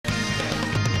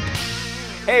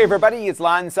Hey everybody, it's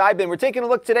Lon.TV, and we're taking a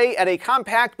look today at a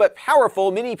compact but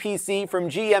powerful mini PC from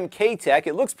GMKTec.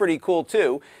 It looks pretty cool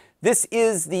too. This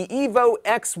is the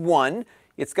EVO-X1.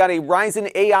 It's got a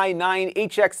Ryzen AI 9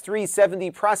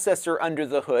 HX370 processor under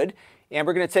the hood. And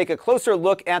we're going to take a closer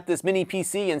look at this mini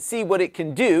PC and see what it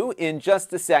can do in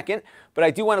just a second. But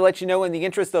I do want to let you know, in the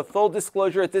interest of full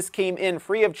disclosure, that this came in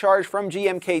free of charge from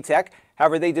GMKTec.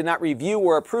 However, they did not review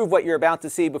or approve what you're about to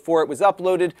see before it was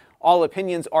uploaded. All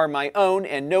opinions are my own,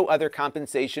 and no other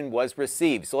compensation was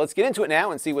received. So let's get into it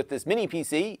now and see what this mini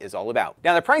PC is all about.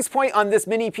 Now, the price point on this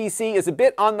mini PC is a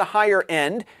bit on the higher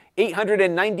end,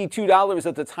 $892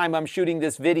 at the time I'm shooting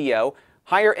this video.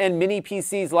 Higher-end mini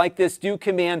PCs like this do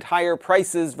command higher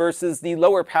prices versus the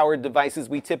lower-powered devices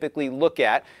we typically look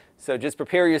at. So just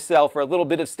prepare yourself for a little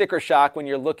bit of sticker shock when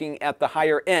you're looking at the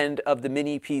higher end of the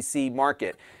mini PC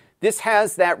market. This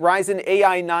has that Ryzen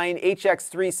AI 9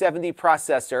 HX370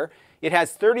 processor. It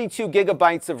has 32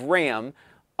 gigabytes of RAM.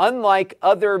 Unlike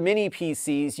other mini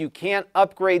PCs, you can't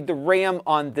upgrade the RAM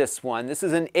on this one. This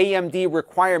is an AMD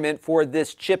requirement for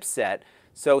this chipset.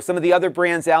 So some of the other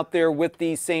brands out there with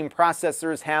these same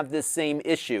processors have this same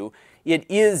issue. It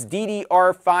is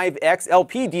DDR5X,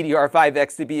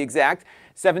 LPDDR5X to be exact,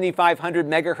 7500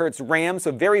 megahertz RAM,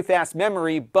 so very fast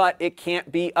memory, but it can't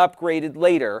be upgraded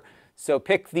later. So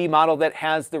pick the model that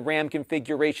has the RAM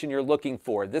configuration you're looking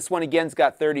for. This one again's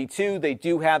got 32. They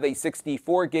do have a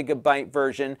 64 gigabyte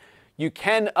version. You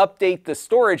can update the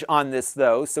storage on this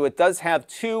though, so it does have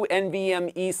two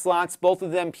NVMe slots, both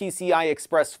of them PCI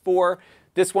Express 4.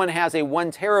 This one has a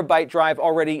 1 terabyte drive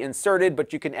already inserted,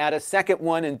 but you can add a second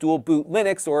one and dual boot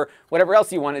Linux or whatever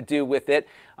else you want to do with it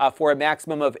for a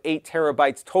maximum of 8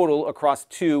 terabytes total across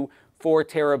two 4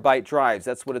 terabyte drives.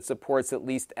 That's what it supports, at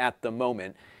least at the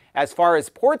moment. As far as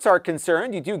ports are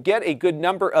concerned, you do get a good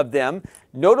number of them.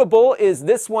 Notable is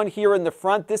this one here in the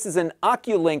front. This is an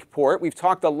Oculink port. We've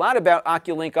talked a lot about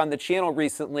Oculink on the channel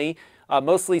recently,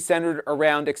 mostly centered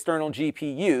around external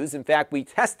GPUs. In fact, we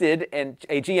tested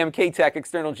a GMKTec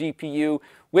external GPU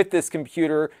with this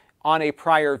computer on a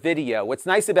prior video. What's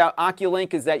nice about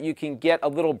Oculink is that you can get a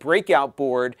little breakout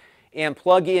board and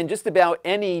plug in just about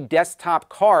any desktop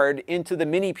card into the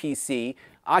mini PC.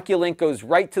 Oculink goes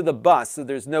right to the bus, so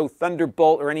there's no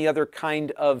Thunderbolt or any other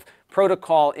kind of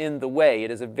protocol in the way.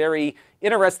 It is a very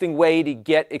interesting way to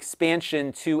get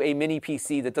expansion to a mini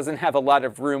PC that doesn't have a lot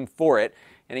of room for it.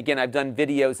 And again, I've done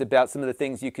videos about some of the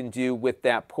things you can do with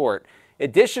that port.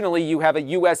 Additionally, you have a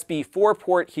USB 4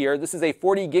 port here. This is a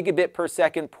 40 gigabit per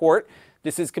second port.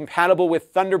 This is compatible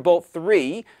with Thunderbolt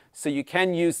 3, so you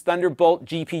can use Thunderbolt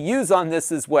GPUs on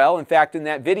this as well. In fact, in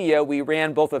that video, we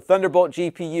ran both a Thunderbolt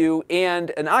GPU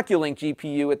and an Oculink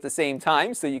GPU at the same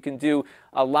time, so you can do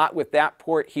a lot with that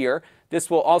port here. This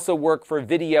will also work for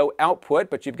video output,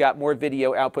 but you've got more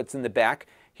video outputs in the back.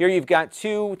 Here you've got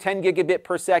two 10 gigabit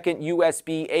per second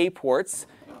USB-A ports,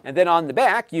 and then on the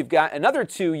back, you've got another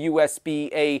two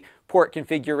USB-A port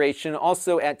configuration,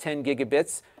 also at 10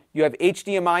 gigabits. You have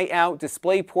HDMI out,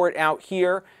 DisplayPort out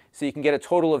here, so you can get a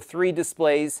total of 3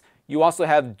 displays. You also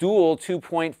have dual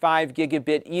 2.5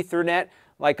 gigabit Ethernet.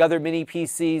 Like other mini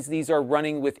PCs, these are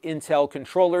running with Intel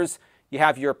controllers. You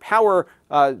have your power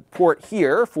port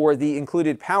here for the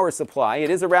included power supply. It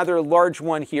is a rather large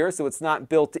one here, so it's not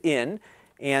built in.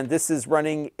 And this is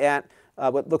running at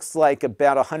what looks like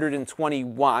about 120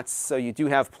 watts. So you do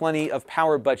have plenty of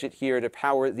power budget here to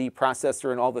power the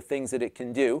processor and all the things that it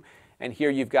can do. And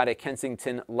here you've got a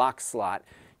Kensington lock slot.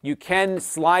 You can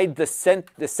slide the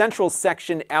central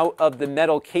section out of the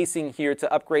metal casing here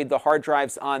to upgrade the hard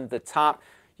drives on the top.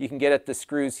 You can get at the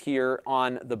screws here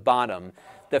on the bottom.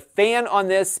 The fan on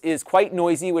this is quite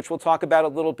noisy, which we'll talk about a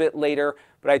little bit later,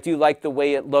 but I do like the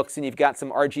way it looks, and you've got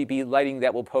some RGB lighting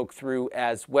that will poke through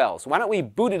as well. So why don't we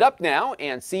boot it up now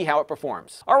and see how it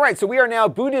performs. All right, so we are now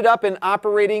booted up and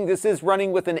operating. This is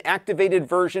running with an activated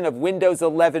version of Windows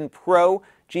 11 Pro.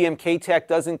 GMKTec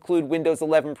does include Windows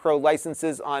 11 Pro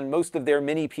licenses on most of their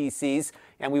mini PCs,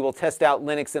 and we will test out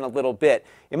Linux in a little bit.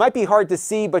 It might be hard to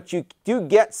see, but you do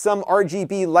get some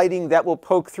RGB lighting that will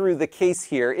poke through the case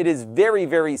here. It is very,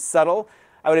 very subtle.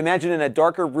 I would imagine in a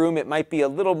darker room it might be a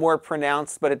little more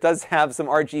pronounced, but it does have some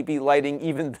RGB lighting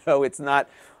even though it's not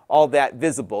all that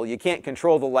visible. You can't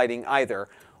control the lighting either.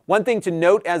 One thing to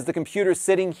note as the computer's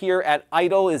sitting here at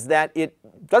idle is that it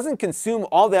doesn't consume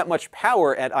all that much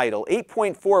power at idle.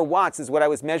 8.4 watts is what I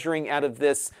was measuring out of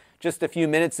this just a few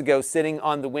minutes ago sitting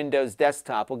on the Windows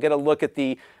desktop. We'll get a look at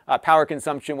the power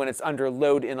consumption when it's under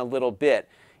load in a little bit.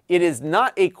 It is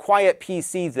not a quiet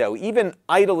PC though. Even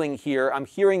idling here, I'm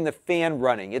hearing the fan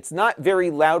running. It's not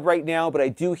very loud right now, but I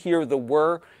do hear the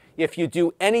whir. if you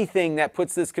do anything that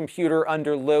puts this computer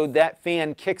under load, that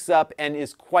fan kicks up and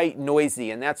is quite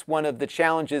noisy. And that's one of the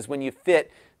challenges when you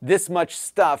fit this much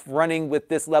stuff running with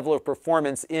this level of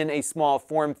performance in a small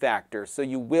form factor. So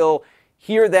you will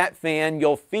hear that fan,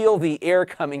 you'll feel the air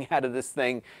coming out of this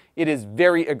thing. It is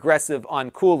very aggressive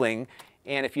on cooling.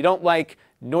 And if you don't like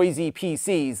noisy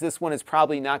PCs, this one is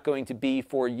probably not going to be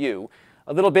for you.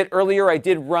 A little bit earlier, I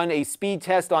did run a speed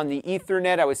test on the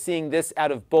Ethernet. I was seeing this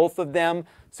out of both of them.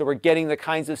 So we're getting the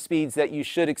kinds of speeds that you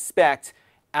should expect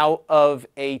out of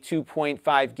a 2.5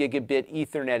 gigabit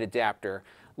Ethernet adapter.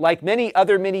 Like many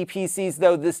other mini PCs,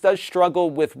 though, this does struggle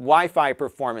with Wi-Fi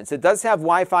performance. It does have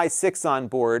Wi-Fi 6 on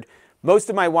board. Most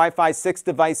of my Wi-Fi 6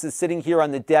 devices sitting here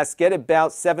on the desk get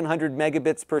about 700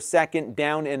 megabits per second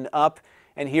down and up.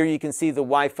 And here you can see the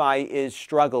Wi-Fi is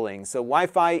struggling. So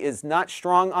Wi-Fi is not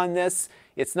strong on this.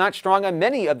 It's not strong on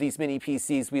many of these mini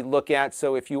PCs we look at.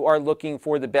 So if you are looking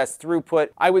for the best throughput,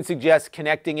 I would suggest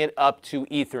connecting it up to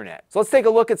Ethernet. So let's take a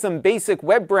look at some basic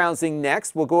web browsing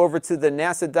next. We'll go over to the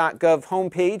nasa.gov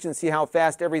homepage and see how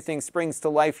fast everything springs to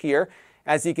life here.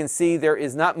 As you can see, there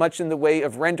is not much in the way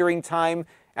of rendering time.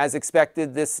 As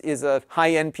expected, this is a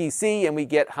high-end PC and we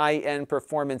get high-end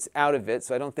performance out of it.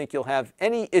 So I don't think you'll have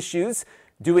any issues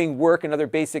doing work and other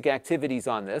basic activities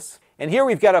on this. And here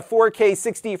we've got a 4K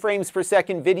 60 frames per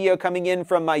second video coming in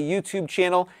from my YouTube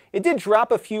channel. It did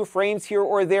drop a few frames here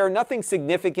or there, nothing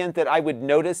significant that I would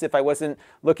notice if I wasn't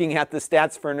looking at the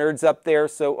stats for nerds up there.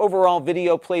 So overall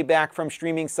video playback from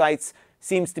streaming sites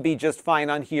seems to be just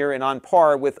fine on here and on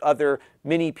par with other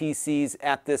mini PCs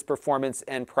at this performance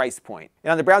and price point.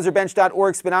 And on the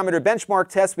browserbench.org speedometer benchmark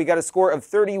test, we got a score of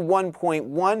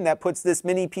 31.1. That puts this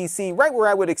mini PC right where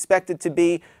I would expect it to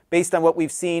be based on what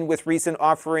we've seen with recent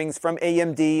offerings from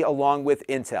AMD along with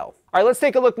Intel. All right, let's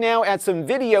take a look now at some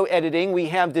video editing. We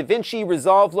have DaVinci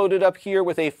Resolve loaded up here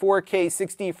with a 4K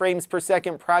 60 frames per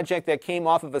second project that came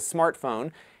off of a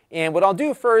smartphone. And what I'll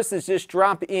do first is just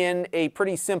drop in a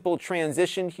pretty simple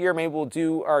transition here. Maybe we'll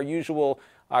do our usual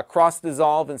cross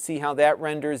dissolve and see how that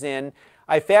renders in.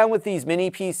 I found with these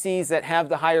mini PCs that have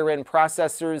the higher end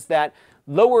processors that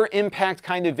lower impact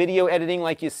kind of video editing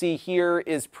like you see here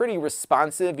is pretty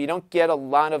responsive. You don't get a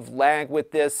lot of lag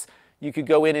with this. You could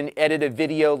go in and edit a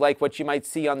video like what you might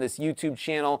see on this YouTube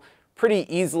channel pretty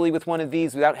easily with one of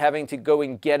these without having to go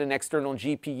and get an external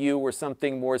GPU or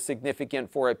something more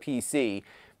significant for a PC.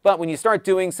 But when you start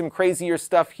doing some crazier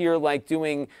stuff here, like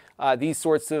doing these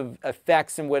sorts of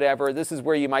effects and whatever, this is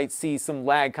where you might see some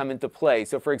lag come into play.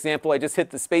 So for example, I just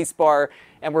hit the space bar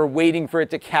and we're waiting for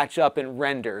it to catch up and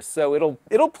render. So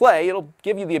it'll play, it'll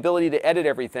give you the ability to edit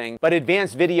everything, but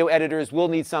advanced video editors will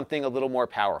need something a little more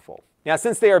powerful. Now,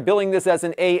 since they are billing this as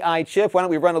an AI chip, why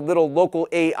don't we run a little local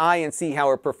AI and see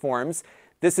how it performs.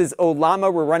 This is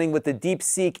Ollama. We're running with the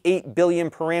DeepSeek 8 billion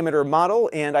parameter model,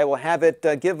 and I will have it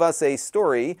give us a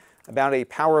story about a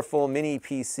powerful mini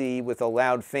PC with a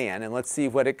loud fan. And let's see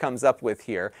what it comes up with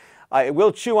here. It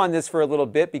will chew on this for a little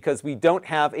bit because we don't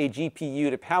have a GPU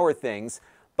to power things.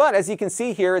 But as you can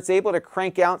see here, it's able to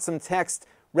crank out some text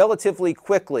relatively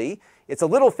quickly. It's a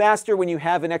little faster when you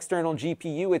have an external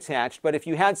GPU attached, but if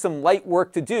you had some light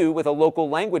work to do with a local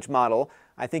language model,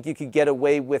 I think you could get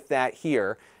away with that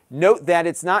here. Note that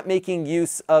it's not making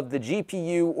use of the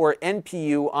GPU or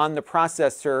NPU on the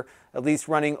processor, at least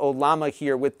running Ollama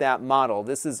here with that model.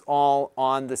 This is all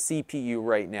on the CPU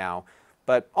right now.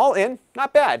 But all in,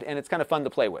 not bad, and it's kind of fun to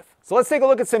play with. So let's take a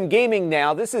look at some gaming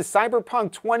now. This is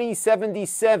Cyberpunk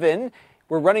 2077.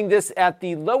 We're running this at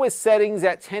the lowest settings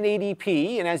at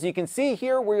 1080p, and as you can see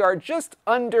here, we are just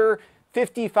under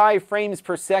 55 frames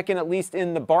per second, at least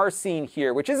in the bar scene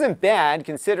here, which isn't bad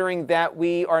considering that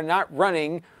we are not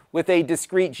running with a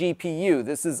discrete GPU.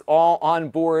 This is all on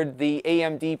board the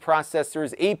AMD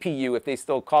processor's APU, if they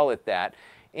still call it that.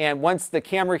 And once the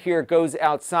camera here goes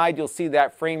outside, you'll see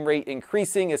that frame rate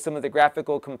increasing as some of the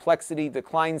graphical complexity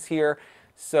declines here.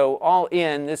 So all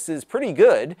in, this is pretty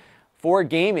good for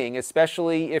gaming,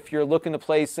 especially if you're looking to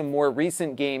play some more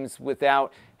recent games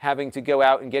without having to go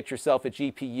out and get yourself a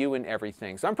GPU and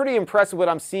everything. So I'm pretty impressed with what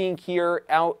I'm seeing here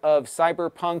out of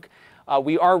Cyberpunk.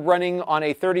 We are running on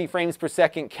a 30 frames per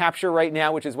second capture right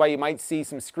now, which is why you might see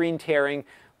some screen tearing.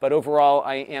 But overall,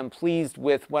 I am pleased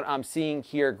with what I'm seeing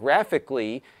here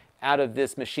graphically out of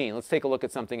this machine. Let's take a look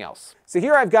at something else. So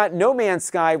here I've got No Man's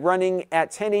Sky running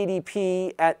at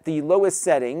 1080p at the lowest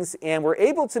settings, and we're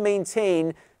able to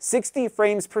maintain 60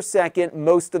 frames per second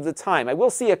most of the time. I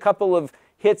will see a couple of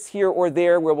hits here or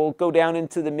there where we'll go down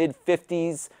into the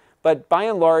mid-50s, but by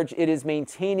and large, it is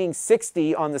maintaining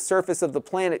 60 on the surface of the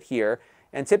planet here,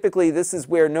 and typically this is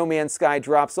where No Man's Sky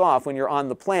drops off when you're on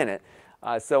the planet.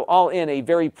 So all in, a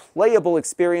very playable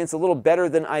experience, a little better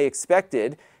than I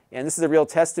expected. And this is a real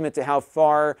testament to how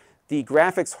far the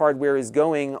graphics hardware is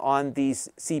going on these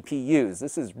CPUs.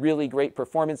 This is really great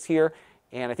performance here,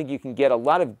 and I think you can get a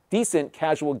lot of decent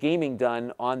casual gaming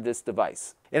done on this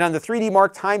device. And on the 3D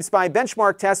Mark Timespy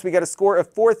Benchmark test, we got a score of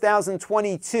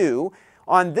 4,022.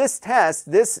 On this test,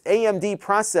 this AMD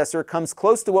processor comes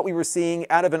close to what we were seeing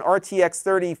out of an RTX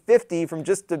 3050 from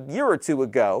just a year or two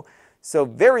ago. So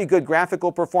very good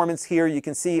graphical performance here. You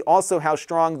can see also how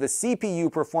strong the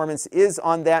CPU performance is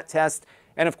on that test.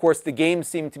 And of course, the games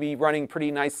seem to be running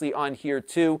pretty nicely on here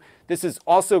too. This is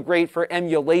also great for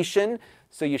emulation.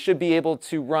 So you should be able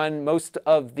to run most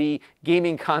of the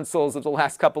gaming consoles of the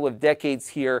last couple of decades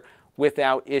here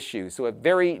without issue. So a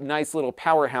very nice little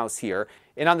powerhouse here.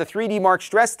 And on the 3D Mark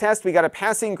stress test, we got a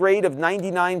passing grade of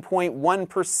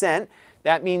 99.1%.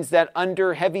 That means that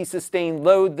under heavy sustained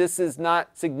load, this is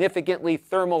not significantly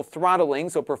thermal throttling,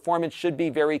 so performance should be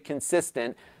very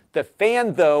consistent. The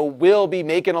fan, though, will be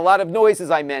making a lot of noise, as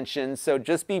I mentioned, so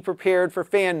just be prepared for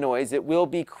fan noise. It will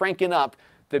be cranking up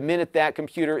the minute that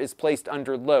computer is placed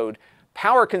under load.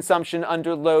 Power consumption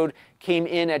under load came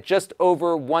in at just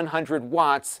over 100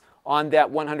 watts on that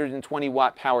 120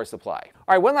 watt power supply.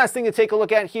 All right, one last thing to take a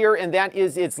look at here, and that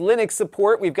is its Linux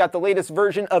support. We've got the latest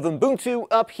version of Ubuntu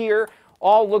up here.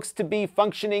 All looks to be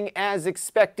functioning as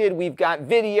expected. We've got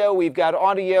video, we've got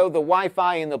audio, the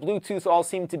Wi-Fi and the Bluetooth all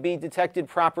seem to be detected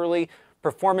properly.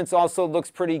 Performance also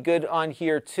looks pretty good on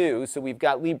here too. So we've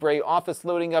got LibreOffice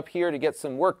loading up here to get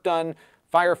some work done.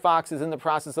 Firefox is in the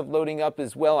process of loading up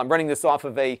as well. I'm running this off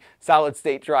of a solid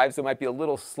state drive, so it might be a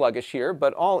little sluggish here,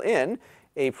 but all in,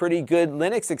 a pretty good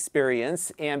Linux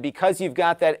experience. And because you've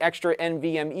got that extra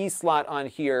NVMe slot on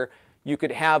here, you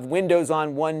could have Windows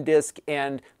on one disk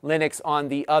and Linux on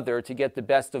the other to get the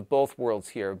best of both worlds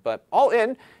here. But all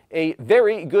in, a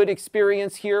very good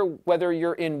experience here, whether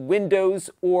you're in Windows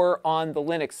or on the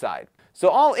Linux side. So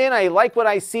all in, I like what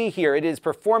I see here. It is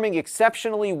performing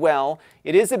exceptionally well.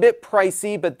 It is a bit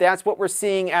pricey, but that's what we're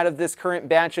seeing out of this current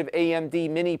batch of AMD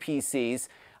mini PCs.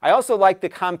 I also like the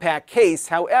compact case.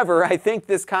 However, I think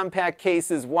this compact case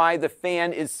is why the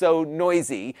fan is so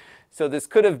noisy. So this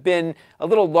could have been a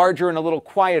little larger and a little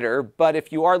quieter, but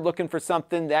if you are looking for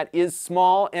something that is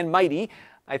small and mighty,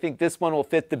 I think this one will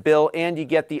fit the bill, and you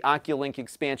get the Oculink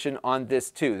expansion on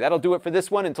this too. That'll do it for this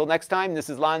one. Until next time, this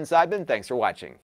is Lon.TV. Thanks for watching.